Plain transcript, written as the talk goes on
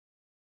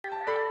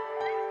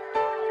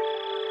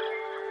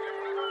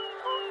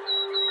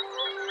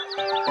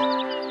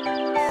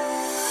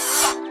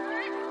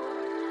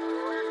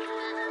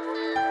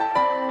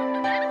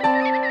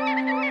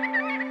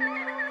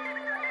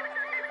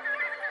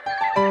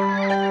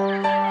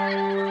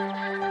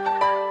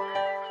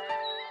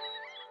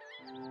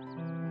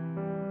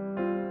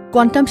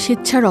Quantum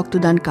স্বেচ্ছা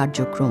রক্তদান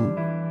কার্যক্রম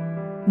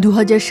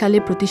 2000 সালে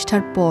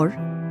প্রতিষ্ঠার পর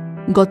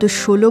গত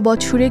 16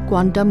 বছরে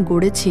কোয়ান্টাম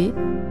গড়েছে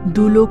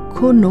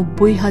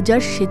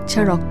 2,90,000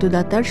 স্বেচ্ছা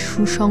রক্তদাতার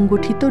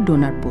সুসংগঠিত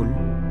ডোনার পুল।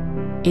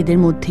 এদের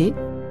মধ্যে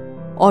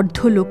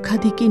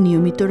অর্ধলক্ষাধিকই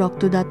নিয়মিত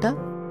রক্তদাতা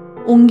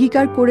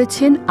অঙ্গীকার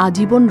করেছেন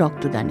আজীবন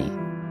রক্তদানে।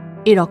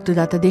 এ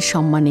রক্তদাতাদের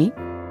সম্মানে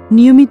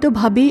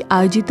নিয়মিতভাবেই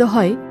আয়োজিত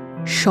হয়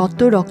শত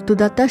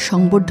রক্তদাতা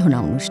সংবর্ধনা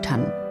অনুষ্ঠান,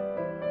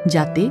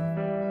 যাতে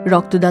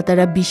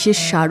রক্তদাতারা বিশেষ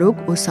স্মারক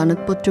ও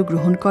সনদপত্র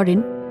গ্রহণ করেন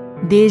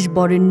দেশ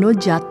বরেণ্য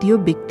জাতীয়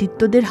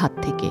ব্যক্তিত্বদের হাত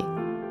থেকে।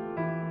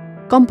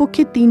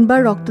 কমপক্ষে 3 বার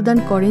রক্তদান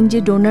করেন যে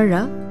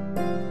ডোনাররা,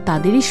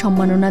 তাদেরই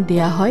সম্মাননা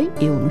দেয়া হয়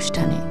এ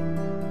অনুষ্ঠানে।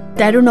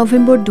 13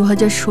 নভেম্বর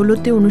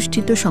 2016-তে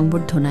অনুষ্ঠিত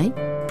সংবর্ধনায়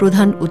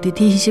প্রধান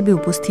অতিথি হিসেবে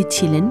উপস্থিত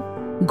ছিলেন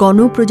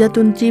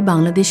গণপ্রজাতন্ত্রী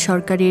বাংলাদেশ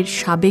সরকারের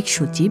সাবেক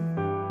সচিব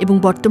এবং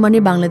বর্তমানে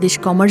বাংলাদেশ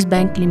কমার্স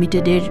ব্যাংক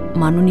লিমিটেডের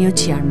মাননীয়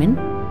চেয়ারম্যান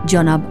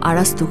জনাব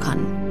আরাস্তু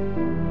খান।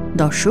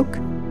 দর্শক,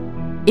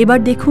 এবার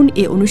দেখুন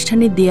এ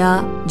অনুষ্ঠানে দেয়া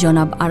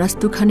জনাব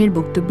আরাস্তু খানের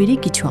বক্তব্যেরই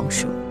কিছু অংশ।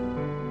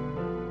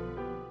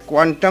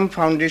 কোয়ান্টাম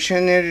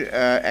ফাউন্ডেশনের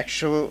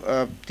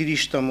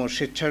 130তম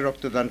স্বেচ্ছা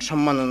রক্তদান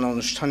সম্মাননা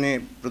অনুষ্ঠানে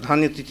প্রধান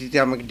অতিথিতে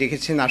আমাকে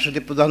ডেকেছেন। আসলে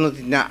প্রধান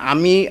অতিথি না,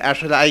 আমি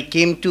আসলে I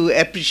came to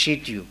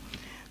appreciate you,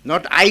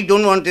 not I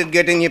don't want to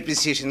get any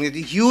appreciation.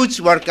 Huge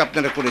work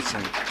আপনারা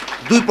করেছেন,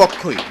 দুই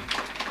পক্ষই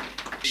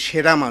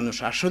সেরা মানুষ।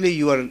 আসলে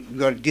you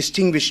R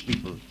distinguished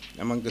people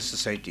among the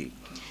society.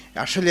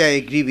 আসলে আই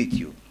এগ্রি উইথ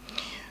ইউ।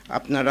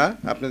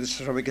 আপনাদের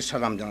সবাইকে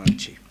সালাম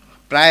জানাচ্ছি।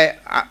 প্রায়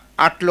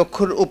 8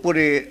 লক্ষর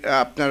ওপরে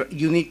আপনার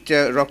ইউনিট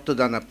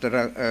রক্তদান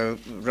আপনারা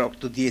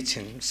রক্ত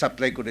দিয়েছেন,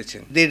 সাপ্লাই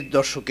করেছেন 1.5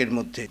 দশকের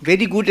মধ্যে।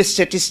 Very good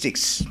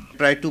statistics.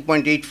 প্রায়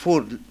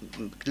 2.84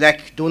 লাখ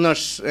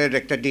ডোনার্স এর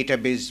একটা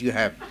database you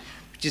have,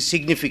 which is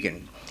significant.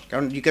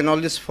 কারণ you can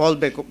always fall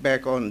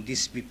back on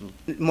these people.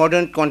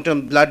 Modern quantum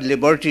blood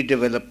laboratory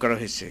develop করা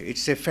হয়েছে।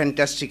 It's a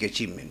fantastic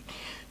achievement.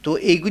 তো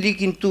এইগুলি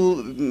কিন্তু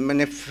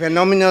মানে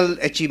ফেনোমিনাল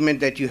achievement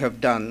that you have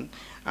done.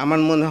 আমার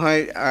মনে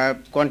হয়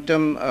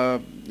কোয়ান্টাম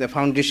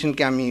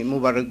ফাউন্ডেশনকে আমি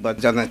মুবারকবাদ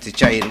জানাতে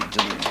চাই এর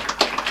জন্য।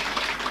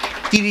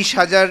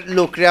 30,000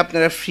 লোকরে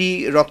আপনারা ফ্রি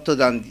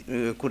রক্তদান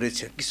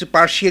করেছেন। কিছু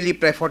পার্শিয়ালি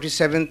প্রায়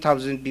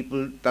 47,000 পিপল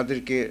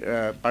তাদেরকে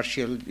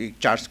পার্শিয়াল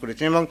চার্জ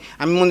করেছেন, এবং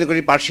আমি মনে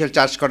করি পার্শিয়াল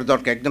চার্জ করা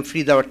দরকার, একদম ফ্রি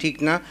দেওয়া ঠিক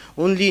না।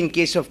 Only in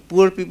case of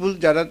poor people,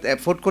 যারা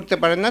অ্যাফোর্ড করতে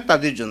পারেন না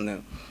তাদের জন্য।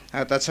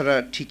 তাছাড়া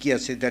ঠিকই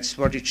আছে, that's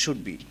what it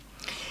should be.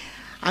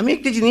 আমি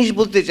একটা জিনিস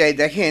বলতে চাই,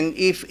 দেখেন,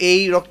 ইফ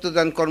এই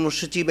রক্তদান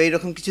কর্মসূচি বা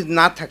এইরকম কিছু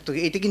না থাকতো,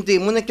 এটা কিন্তু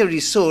এমন একটা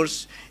রিসোর্স,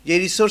 যে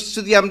রিসোর্স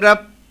যদি আমরা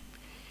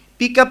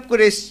পিক আপ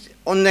করে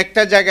অন্য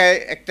একটা জায়গায়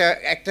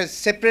একটা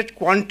সেপারেট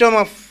কোয়ান্টাম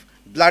অফ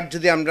ব্লাড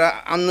যদি আমরা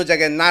অন্য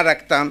জায়গায় না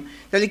রাখতাম,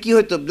 তাহলে কি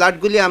হতো,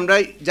 ব্লাডগুলি আমরা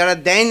যারা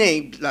দেয় নাই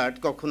ব্লাড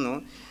কখনো,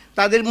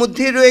 তাদের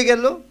মধ্যেই রয়ে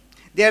গেল।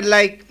 দে আর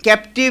লাইক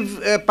ক্যাপটিভ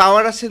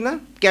পাওয়ার আছে না,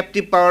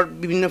 ক্যাপটিভ পাওয়ার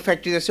বিভিন্ন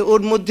ফ্যাক্টরি আছে,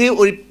 ওর মধ্যে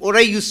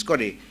ওরাই ইউজ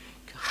করে।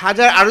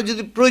 হাজার আরও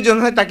যদি প্রয়োজন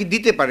হয় তাকে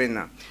দিতে পারে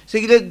না।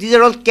 সেগুলো দিজ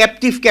আর অল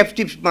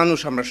ক্যাপটিভ মানুষ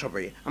আমরা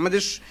সবাই,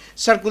 আমাদের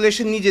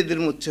সার্কুলেশন নিজেদের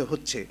মধ্যে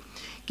হচ্ছে।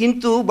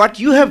 কিন্তু হোয়াট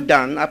ইউ হ্যাভ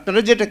ডান,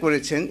 আপনারা যেটা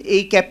করেছেন,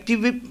 এই ক্যাপটিভ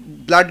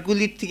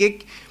ব্লাডগুলির থেকে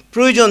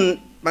প্রয়োজন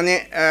মানে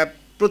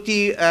প্রতি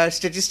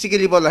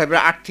স্ট্যাটিস্টিক্যালি বলা হয়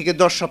 8 থেকে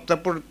 10 সপ্তাহ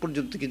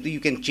পর্যন্ত কিন্তু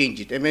you can change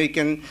it.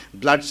 American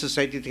blood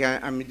society থেকে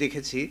আমি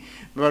দেখেছি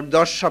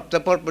 10 সপ্তাহ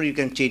পর you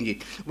can change it.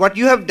 What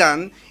you have done,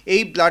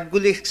 এই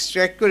ব্লাডগুলি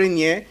এক্সট্র্যাক্ট করে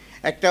নিয়ে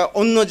একটা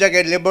অন্য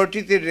জায়গায়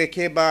ল্যাবরেটরিতে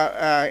রেখে বা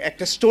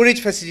একটা স্টোরেজ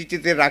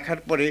ফ্যাসিলিটিতে রাখার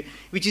পরে,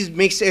 which is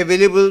makes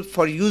available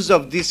for use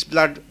of this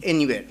blood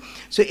anywhere.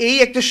 So এই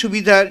একটা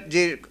সুবিধা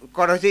যে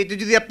করা হয়েছে, এটা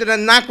যদি আপনারা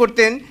না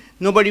করতেন,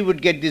 nobody would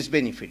get this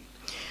benefit.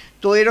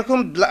 তো এরকম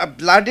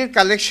ব্লাডের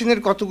কালেকশনের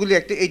কতগুলি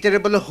এইটারে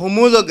বলে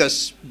হোমোলোগাস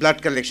ব্লাড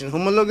কালেকশন।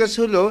 হোমোলোগাস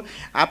হলো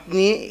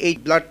আপনি এই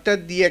ব্লাডটা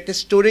দিয়ে একটা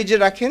স্টোরেজে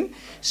রাখেন,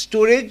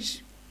 স্টোরেজ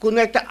কোনো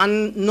একটা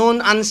আননোন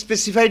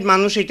আনস্পেসিফাইড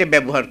মানুষ এটা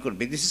ব্যবহার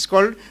করবে, দিস ইজ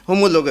কল্ড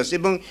হোমোলোগাস।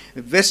 এবং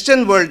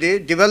ওয়েস্টার্ন ওয়ার্ল্ডে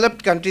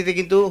ডেভেলপড কান্ট্রিতে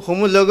কিন্তু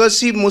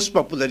হোমোলোগাসই মোস্ট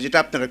পপুলার, যেটা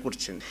আপনারা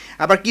করছেন।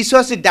 আবার কিছু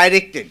আছে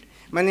ডাইরেক্টেড,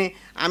 মানে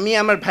আমি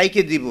আমার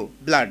ভাইকে দিব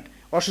ব্লাড,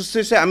 অসুস্থ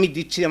হয়েছে আমি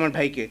দিচ্ছি আমার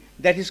ভাইকে,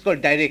 that is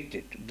called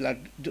directed blood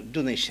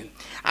donation.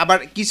 আবার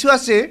কিছু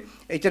আছে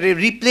এটারে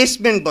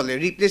রিপ্লেসমেন্ট বলে।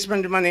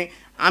 রিপ্লেসমেন্ট মানে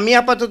আমি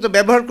আপাতত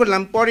ব্যবহার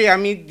করলাম, পরে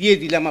আমি দিয়ে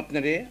দিলাম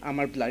আপনারে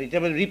আমার ব্লাড, এটা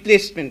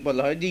রিপ্লেসমেন্ট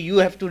বলা হয়, যে you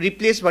have to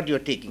replace what you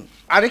are taking.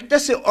 আরেকটা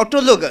আছে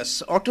অটোলোগাস।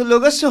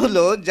 অটোলোগাস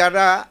হলো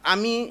যারা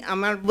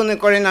আমার মনে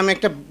করেন আমি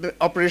একটা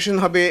অপারেশন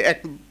হবে 1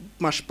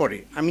 মাস পরে,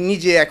 আমি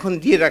নিজে এখন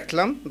দিয়ে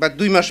রাখলাম, বা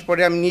 2 মাস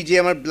পরে আমি নিজে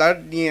আমার ব্লাড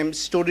নিয়ে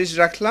স্টোরেজ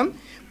রাখলাম,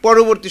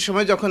 পরবর্তী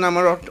সময় যখন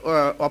আমার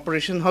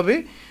অপারেশন হবে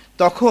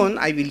তখন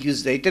আই উইল ইউজ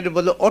দ্যাট। এটা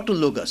বলে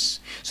autologous.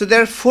 So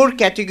there R 4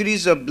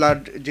 categories of blood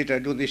যেটা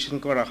ডোনেশন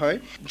করা হয়,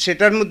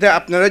 সেটার মধ্যে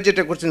আপনারা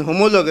যেটা করছেন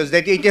হোমোলোগাস,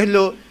 দ্যাট এটা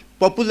হলো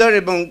পপুলার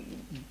এবং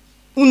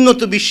উন্নত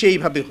বিশ্বে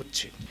এইভাবে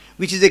হচ্ছে,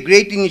 which is a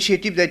great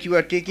initiative that you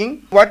are taking.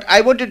 What I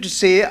wanted to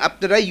say,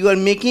 আপনারা you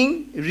are making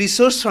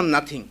resource from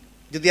nothing.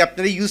 যদি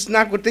আপনারা ইউজ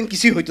না করতেন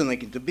কিছুই হইতো না,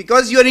 কিন্তু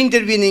because you R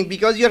ইন্টারভিনিং,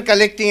 because you R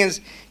collecting and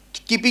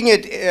keeping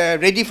it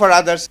ready for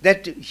others,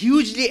 that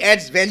hugely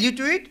adds value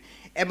to it,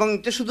 এবং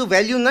এটা শুধু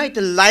ভ্যালিউ না,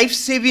 এটা লাইফ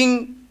সেভিং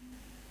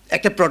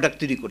একটা প্রোডাক্ট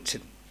তৈরি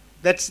করছেন।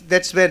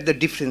 That's wire the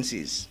difference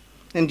is,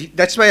 and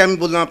that's why আমি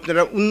বললাম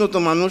আপনারা উন্নত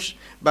মানুষ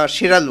বা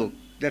সেরা লোক।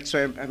 দ্যাটস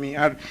ওয়াই আমি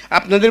আর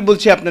আপনাদের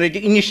বলছি আপনারা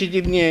এটা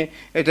ইনিশিয়েটিভ নিয়ে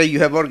এটা ইউ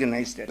হ্যাভ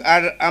অর্গানাইজড।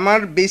 আর আমার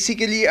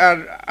বেসিক্যালি, আর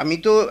আমি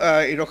তো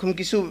এরকম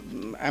কিছু,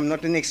 I am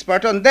not an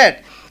expert on that,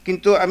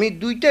 কিন্তু আমি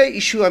দুইটা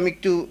ইস্যু আমি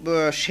একটু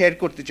শেয়ার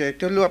করতে চাই।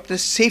 একটা হলো আপনার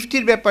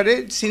সেফটির ব্যাপারে,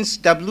 সিন্স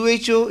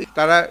WHO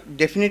তারা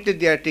definitely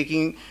they are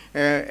taking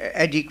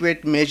adequate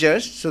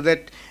measures so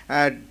that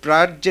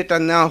blood যেটা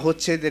নেওয়া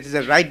হচ্ছে, that is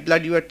the right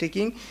blood you are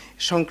taking,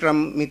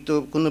 সংক্রামিত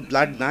কোনো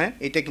ব্লাড নয়,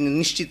 এটা কিন্তু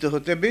নিশ্চিত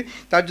হতে হবে।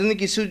 তার জন্য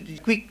কিছু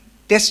কুইক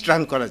টেস্ট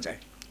রান করা যায়,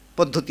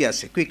 পদ্ধতি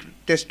আছে কুইক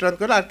টেস্ট রান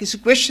করা, আর কিছু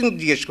কোয়েশ্চেন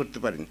জিজ্ঞেস করতে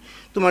পারেন,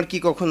 তোমার কি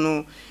কখনো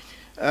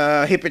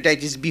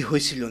হেপাটাইটিস বি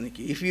হয়েছিল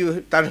নাকি, ইফ ইউ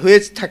তার হয়ে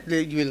থাকলে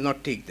you will not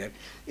take that,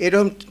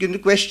 এরকম কিন্তু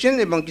কোয়েশ্চেন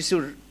এবং কিছু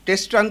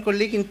টেস্ট রান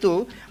করলে কিন্তু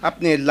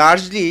আপনি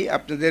লার্জলি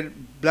আপনাদের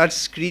blood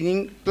screening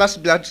plus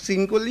blood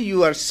screening করলে ইউ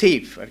আর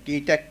সেফ আর কি।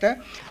 এটা একটা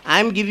আই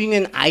এম গিভিং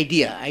অ্যান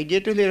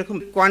আইডিয়াটা হলো এরকম,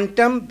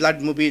 কোয়ান্টাম ব্লাড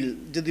মোবিল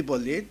যদি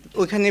বলে,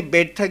 ওইখানে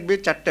বেড থাকবে,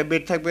 4টা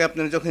বেড থাকবে,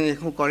 আপনারা যখন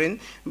এরকম করেন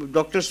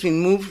ডক্টরস উইল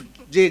মুভ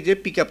যে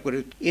পিক আপ করে।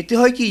 এতে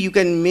হয় কি, you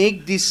can make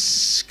this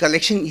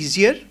collection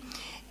easier,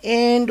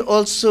 and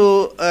also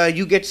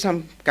you get some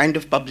kind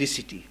of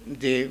publicity,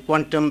 the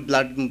quantum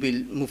blood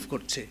will move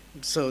korche,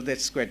 so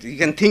that's quite, you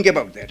can think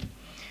about that.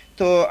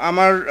 তো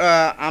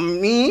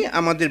আমি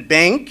আমাদের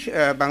bank,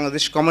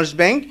 Bangladesh commerce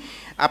bank,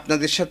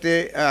 আপনাদের সাথে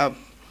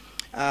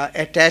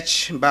attach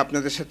বা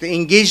আপনাদের সাথে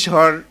engage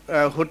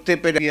হতে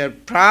পেরে we are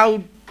proud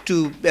to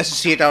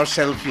associate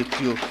ourselves with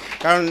you,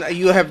 কারণ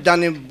you have done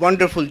a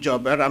wonderful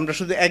job. আর আমরা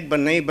শুধু একবার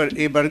না,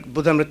 এবার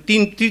বোধহয় আমরা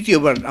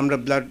তৃতীয়বার আমরা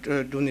ব্লাড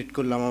ডোনেট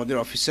করলাম আমাদের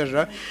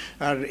অফিসাররা।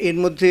 আর এর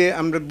মধ্যে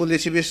আমরা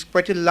বলেছি বেশ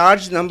quite a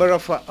large number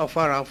of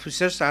R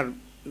officers, আর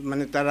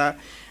মানে তারা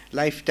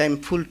লাইফ টাইম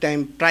ফুল টাইম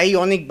প্রায়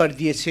অনেকবার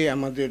দিয়েছে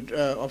আমাদের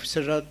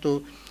অফিসাররা, তো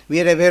we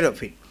are aware of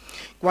it.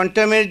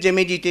 কোয়ান্টামের যে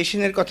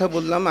মেডিটেশনের কথা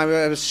বললাম, আই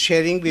ওয়াজ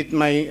শেয়ারিং উইথ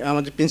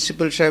আমাদের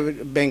প্রিন্সিপাল সাহেব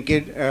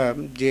ব্যাংকের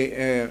যে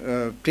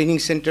ট্রেনিং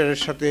সেন্টারের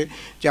সাথে,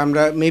 যে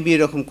আমরা মেবি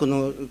এরকম কোনো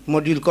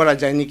মডিউল করা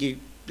যায় নাকি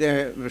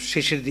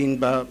শেষের দিন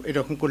বা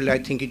এরকম করলে, I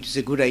think it is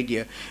a good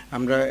idea.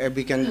 আমরা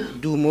we can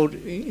do more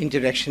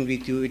interaction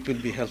with you, it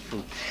will be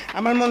helpful.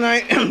 আমার মনে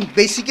হয়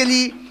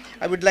basically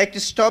I would like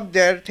to stop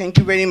there. Thank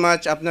you very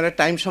much. আপনারা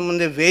টাইম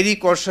সম্বন্ধে very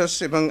cautious,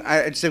 এবং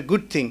it's a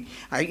good thing.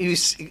 You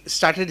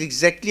started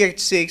exactly at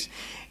 6,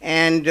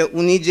 and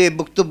উনি যে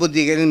বক্তব্য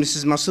দিয়ে গেলেন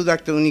মিসেস মাসুদ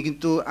আক্তার, উনি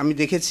কিন্তু আমি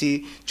দেখেছি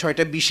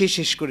 6:20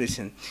 শেষ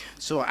করেছেন।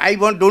 So I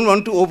don't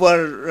want to over,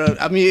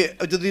 আমি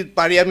যদি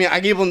পারি আমি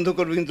আগেই বন্ধ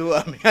করবো, কিন্তু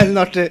আমি I will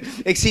not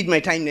exceed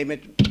my time limit.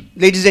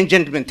 Ladies and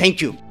gentlemen, thank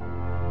you.